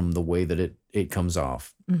 Yeah. From the way that it comes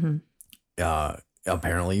off.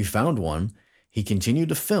 Apparently he found one. He continued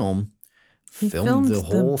to film. He filmed the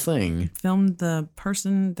whole thing. Filmed the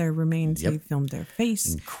person, their remains. Yep. He filmed their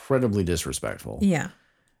face. Incredibly disrespectful. Yeah.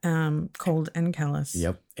 Cold and callous.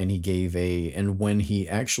 Yep. And he gave and when he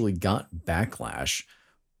actually got backlash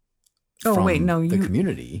from the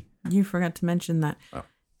community. You forgot to mention that Oh.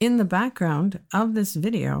 in the background of this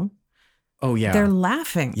video. Oh, yeah. They're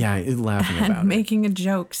laughing. Yeah, laughing and about making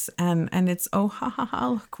jokes. And it's, oh, ha, ha, ha,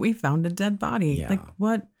 look, we found a dead body. Yeah. Like,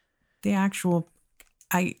 what? The actual...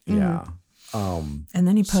 Yeah. And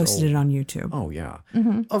then he posted it on YouTube. Oh, yeah.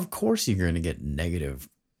 Of course you're going to get negative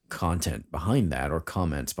content behind that or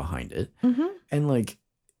comments behind it.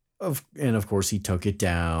 And of course he took it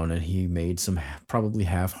down and he made some probably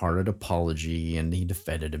half-hearted apology and he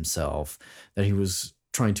defended himself that he was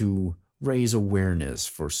trying to raise awareness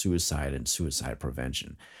for suicide and suicide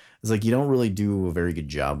prevention. It's like you don't really do a very good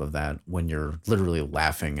job of that when you're literally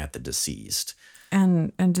laughing at the deceased.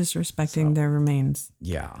 And disrespecting their remains.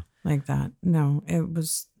 Yeah. Like that. No, it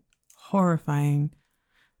was horrifying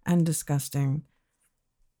and disgusting.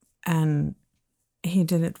 And he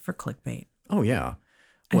did it for clickbait. Oh, yeah.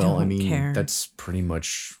 Well, I mean, care. That's pretty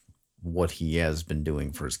much what he has been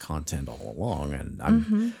doing for his content all along.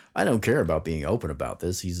 And I don't care about being open about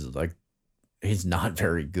this. He's not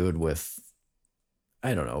very good with,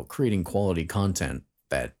 I don't know, creating quality content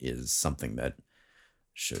that is something that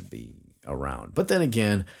should be around. But then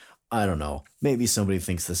again, I don't know. Maybe somebody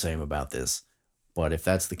thinks the same about this. But if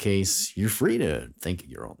that's the case, you're free to think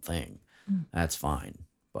your own thing. That's fine.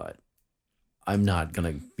 But I'm not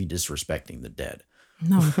going to be disrespecting the dead.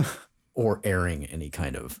 No. Or airing any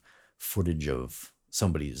kind of footage of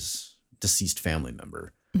somebody's deceased family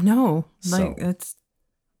member. No, So,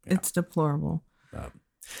 it's deplorable.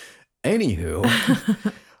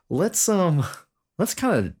 Anywho, let's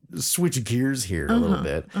kind of switch gears here a little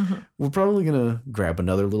bit. We're probably gonna grab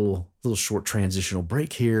another little short transitional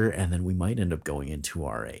break here, and then we might end up going into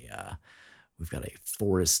our we've got a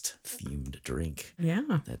forest themed drink.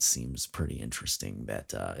 Yeah. That seems pretty interesting.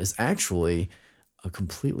 That is actually a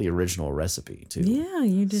completely original recipe too. Yeah,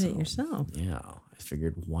 you did it yourself. Yeah, I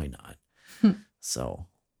figured why not. So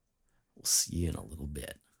we'll see you in a little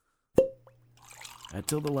bit. At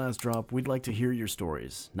Till the Last Drop, we'd like to hear your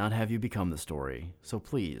stories, not have you become the story. So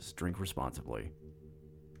please drink responsibly.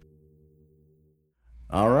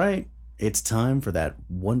 All right, it's time for that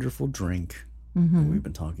wonderful drink that we've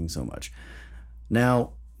been talking so much.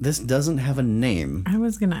 Now, this doesn't have a name. I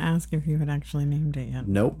was going to ask if you had actually named it yet.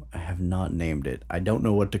 Nope, I have not named it. I don't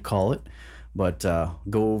know what to call it, but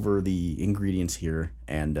go over the ingredients here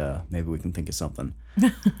and maybe we can think of something.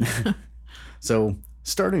 So,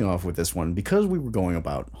 starting off with this one, because we were going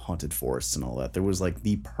about haunted forests and all that, there was like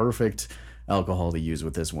the perfect alcohol to use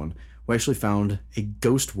with this one. We actually found a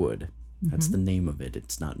ghost wood. That's the name of it.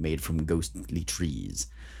 It's not made from ghostly trees.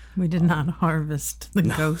 We did not harvest the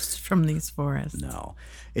ghosts from these forests. No,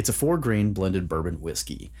 it's a 4-grain blended bourbon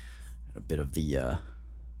whiskey. A bit of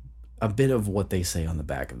what they say on the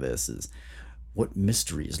back of this is, what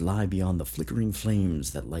mysteries lie beyond the flickering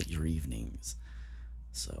flames that light your evenings.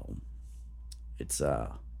 So, it's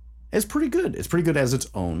pretty good. It's pretty good as its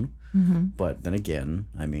own. But then again,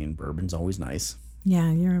 I mean, bourbon's always nice.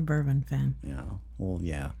 Yeah, you're a bourbon fan. Yeah. Well,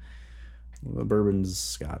 yeah. Bourbons,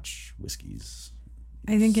 scotch, whiskeys.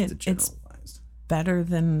 I think It's it's generalized. better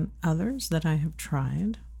than others that I have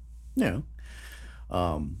tried. Yeah.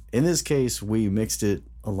 In this case, we mixed it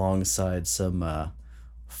alongside some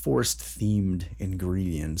forest-themed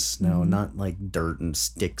ingredients. Now, not like dirt and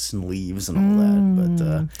sticks and leaves and all that,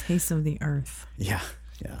 but Taste of the earth. yeah.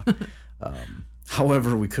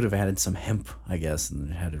 However, we could have added some hemp, I guess, and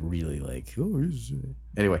it had it really like,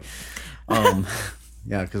 anyway.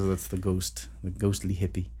 Yeah, because that's the ghostly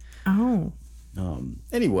hippie. Oh.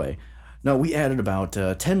 Anyway, no, we added about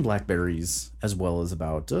 10 blackberries, as well as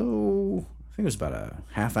about, I think it was about a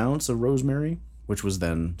half ounce of rosemary, which was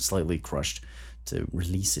then slightly crushed to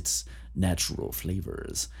release its natural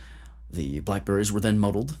flavors. The blackberries were then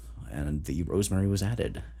muddled, and the rosemary was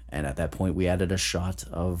added. And at that point, we added a shot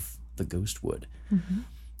of the ghost wood. It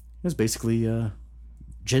was basically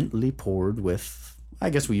gently poured with, I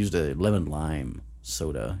guess we used a lemon lime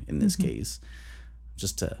soda in this case,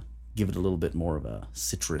 just to give it a little bit more of a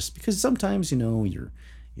citrus, because sometimes, you know,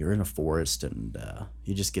 you're in a forest and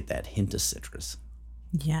you just get that hint of citrus.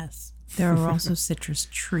 Yes. There are also citrus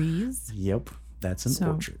trees. Yep, that's an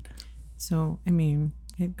orchard. So, I mean,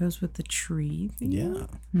 it goes with the tree thing. Yeah.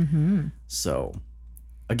 So,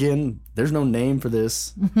 again, there's no name for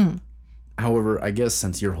this. However, I guess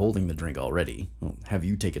since you're holding the drink already, I'll have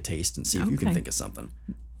you take a taste and see if you can Okay. think of something.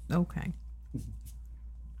 Okay.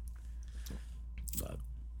 But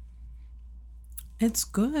It's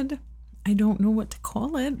good. I don't know what to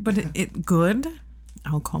call it, but it good.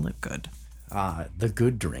 I'll call it good. the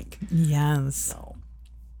good drink. Yes. So,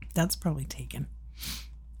 That's probably taken.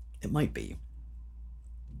 it might be.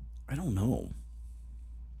 I don't know.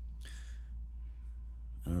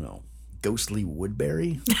 Ghostly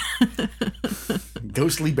woodberry?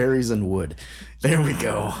 Ghostly berries and wood. There we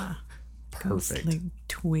go. Perfect. Like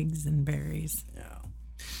twigs and berries. Yeah.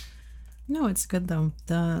 No, it's good though.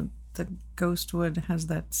 The ghost wood has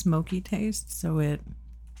that smoky taste, so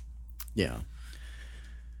Yeah.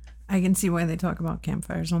 I can see why they talk about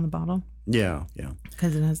campfires on the bottle, Yeah.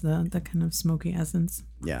 because it has the kind of smoky essence.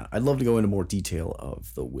 Yeah. I'd love to go into more detail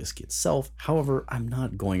of the whiskey itself. However, I'm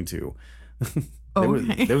not going to.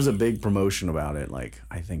 Okay. There was a big promotion about it, like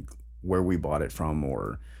I think where we bought it from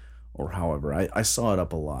or however. I saw it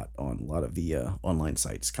up a lot on a lot of the online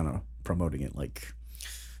sites kind of promoting it, like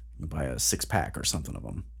you buy a 6-pack or something of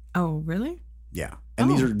them. Oh, really? Yeah.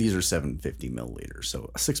 And these are 750 milliliters,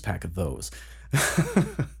 so a 6-pack of those.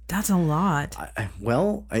 That's a lot.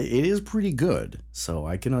 It is pretty good, so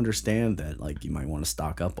I can understand that like you might want to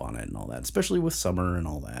stock up on it and all that, especially with summer and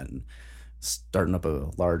all that, and starting up a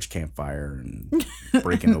large campfire and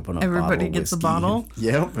breaking open a Everybody bottle of gets a whiskey. bottle?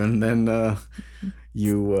 Yep, and then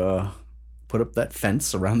you put up that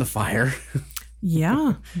fence around the fire.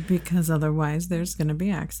 Yeah, because otherwise there's going to be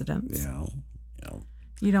accidents. Yeah.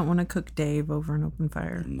 You don't want to cook Dave over an open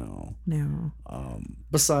fire. No. No.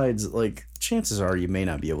 Besides, like, chances are you may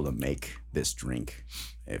not be able to make this drink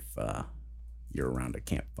if you're around a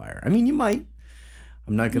campfire. I mean, you might,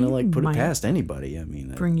 I'm not gonna like put it might past anybody. I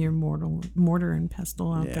mean, bring your mortar and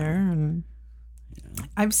pestle out there, and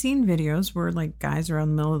I've seen videos where like guys are out in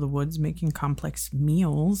the middle of the woods making complex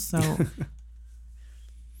meals. So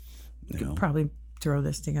could probably throw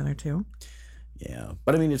this together too. Yeah,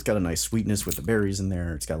 but I mean, it's got a nice sweetness with the berries in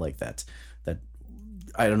there. It's got like that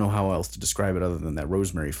I don't know how else to describe it other than that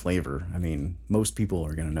rosemary flavor. I mean, most people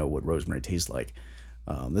are gonna know what rosemary tastes like.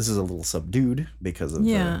 This is a little subdued because of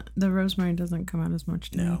the rosemary doesn't come out as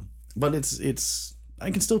much to me. But it's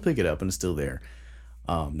I can still pick it up and it's still there.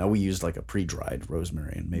 Now we used like a pre-dried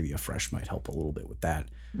rosemary, and maybe a fresh might help a little bit with that.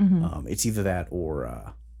 It's either that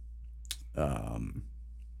or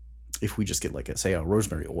if we just get like a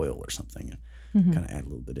rosemary oil or something, and kind of add a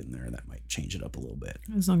little bit in there, that might change it up a little bit.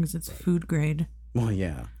 As long as it's food grade. Well,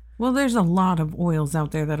 yeah. Well, there's a lot of oils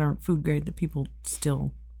out there that aren't food grade that people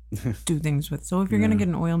still do things with. So if you're going to get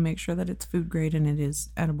an oil, make sure that it's food grade and it is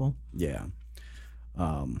edible. Yeah.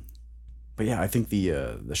 But yeah, I think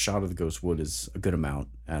the shot of the ghost wood is a good amount.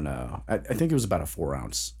 And I think it was about a 4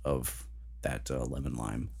 ounce of that lemon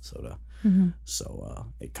lime soda. So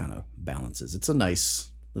it kind of balances. It's a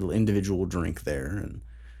nice little individual drink there. And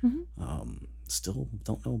still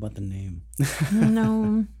don't know about the name.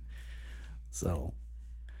 No. So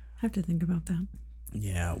I have to think about that.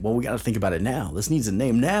 Yeah, well, we got to think about it now. This needs a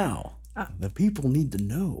name now. The people need to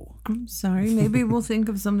know. I'm sorry. Maybe we'll think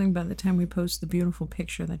of something by the time we post the beautiful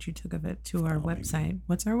picture that you took of it to our website. Maybe.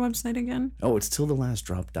 What's our website again? Oh, it's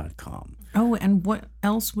tillthelastdrop.com. Oh, and what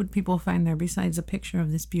else would people find there besides a picture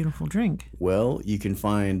of this beautiful drink? Well, you can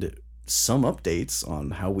find some updates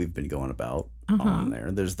on how we've been going about on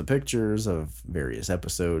there. There's the pictures of various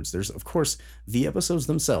episodes. There's, of course, the episodes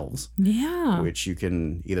themselves. Yeah. Which you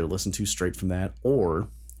can either listen to straight from that, or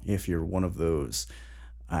if you're one of those,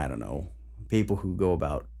 I don't know, people who go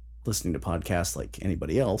about listening to podcasts like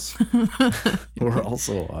anybody else, we're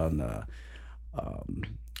also on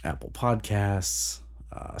Apple Podcasts,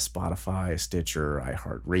 Spotify, Stitcher,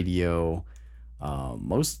 iHeartRadio,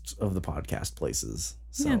 most of the podcast places.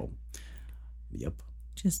 So, yep.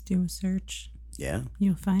 Just do a search. Yeah.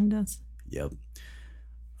 You'll find us. Yep.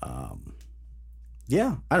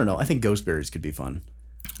 Yeah, I don't know. I think ghost berries could be fun.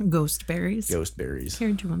 Ghost berries? Ghost berries.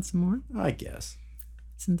 Here, do you want some more? I guess.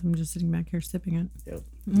 Since I'm just sitting back here sipping it. Yep.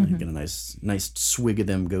 Get a nice swig of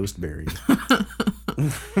them ghost berries.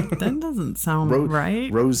 That doesn't sound right.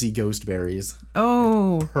 Rosy ghost berries.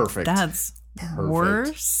 Oh. Perfect. That's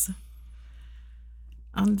worse.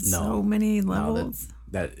 On so many levels.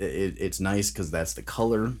 It's nice because that's the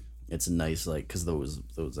color. It's nice, like, because those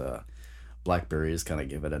blackberries kind of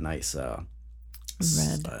give it a nice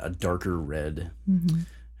red, a darker red,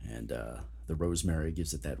 and the rosemary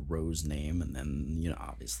gives it that rose name, and then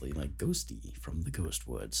obviously like ghosty from the ghost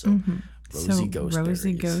wood. So rosy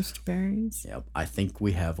ghost berries. Yep, I think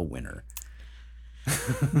we have a winner.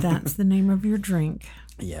 That's the name of your drink.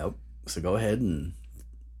 Yep. So go ahead and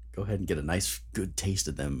get a nice good taste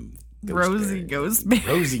of them. Rosy ghost berries.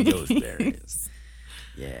 Rosy ghost berries.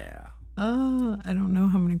 Yeah. Oh, I don't know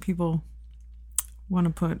how many people want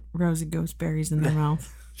to put rosy ghost berries in their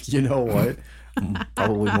mouth. You know what?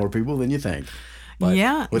 Probably more people than you think. But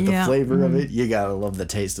with the flavor of it, you gotta love the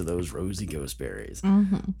taste of those rosy ghost berries.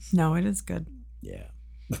 No, it is good. Yeah.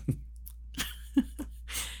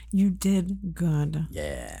 You did good.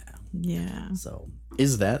 Yeah. Yeah. So,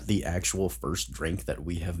 is that the actual first drink that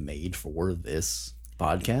we have made for this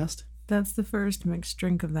podcast? That's the first mixed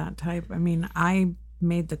drink of that type. I mean, I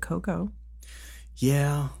made the cocoa.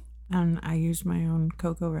 Yeah. And I used my own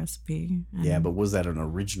cocoa recipe. Yeah, but was that an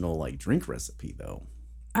original like drink recipe though?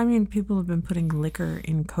 I mean, people have been putting liquor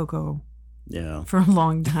in cocoa. Yeah. For a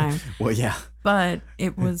long time. Well, yeah. But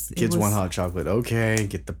it was kids want hot chocolate. Okay,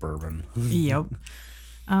 get the bourbon. Yep.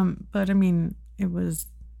 But I mean, it was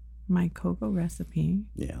my cocoa recipe.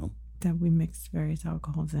 Yeah. That we mixed various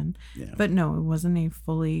alcohols in. Yeah. But no, it wasn't a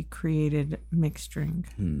fully created mixed drink.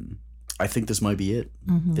 I think this might be it.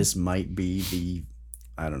 This might be the,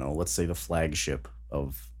 I don't know, let's say the flagship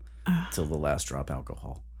of Till the Last Drop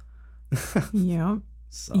alcohol. Yep.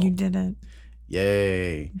 So, you did it.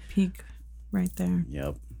 Yay. Peak right there.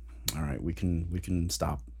 Yep. All right, we can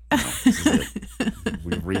stop. No, this is it.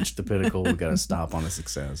 We've reached the pinnacle. We got to stop on a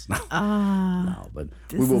success. No, but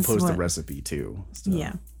we will post the recipe too. So.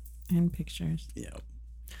 Yeah. And pictures. Yeah.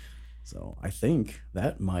 So I think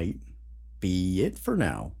that might be it for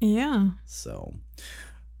now. Yeah. So,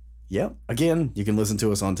 yeah. Again, you can listen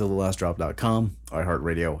to us on tillthelastdrop.com,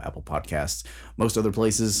 iHeartRadio, Apple Podcasts, most other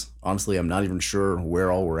places. Honestly, I'm not even sure where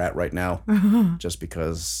all we're at right now. Just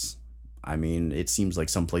because, I mean, it seems like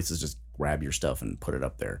some places just grab your stuff and put it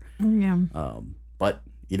up there. Yeah. But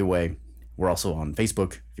either way, We're also on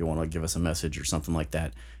Facebook if you want to give us a message or something like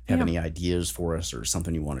that. If you have Yep. any ideas for us or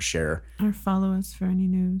something you want to share. Or follow us for any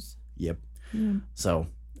news. Yep. Yeah. So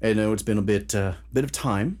I know it's been a bit of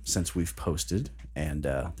time since we've posted, and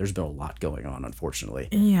there's been a lot going on, unfortunately.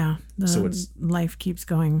 Yeah. So it's- life keeps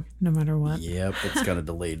going no matter what. Yep, it's kind of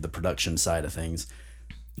delayed the production side of things.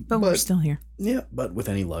 But we're still here. Yeah, but with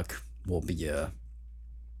any luck, we'll be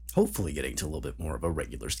hopefully getting to a little bit more of a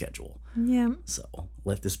regular schedule. Yeah. So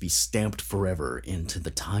let this be stamped forever into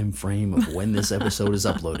the time frame of when this episode is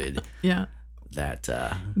uploaded. Yeah. That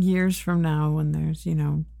Years from now, when there's,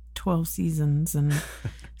 12 seasons and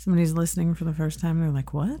somebody's listening for the first time, they're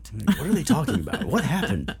like, what? what are they talking about? What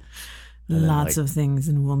happened? And then, Lots of things,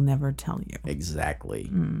 and we'll never tell you. Exactly.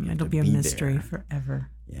 You have It'll to be a mystery there. forever.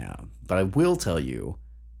 Yeah, but I will tell you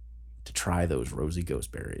to try those rosy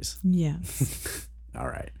ghost berries. Yes. All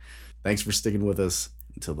right. Thanks for sticking with us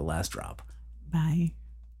until the last drop. Bye.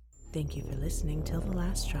 Thank you for listening till the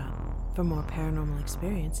last drop. For more paranormal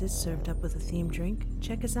experiences served up with a themed drink,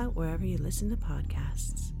 check us out wherever you listen to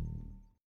podcasts.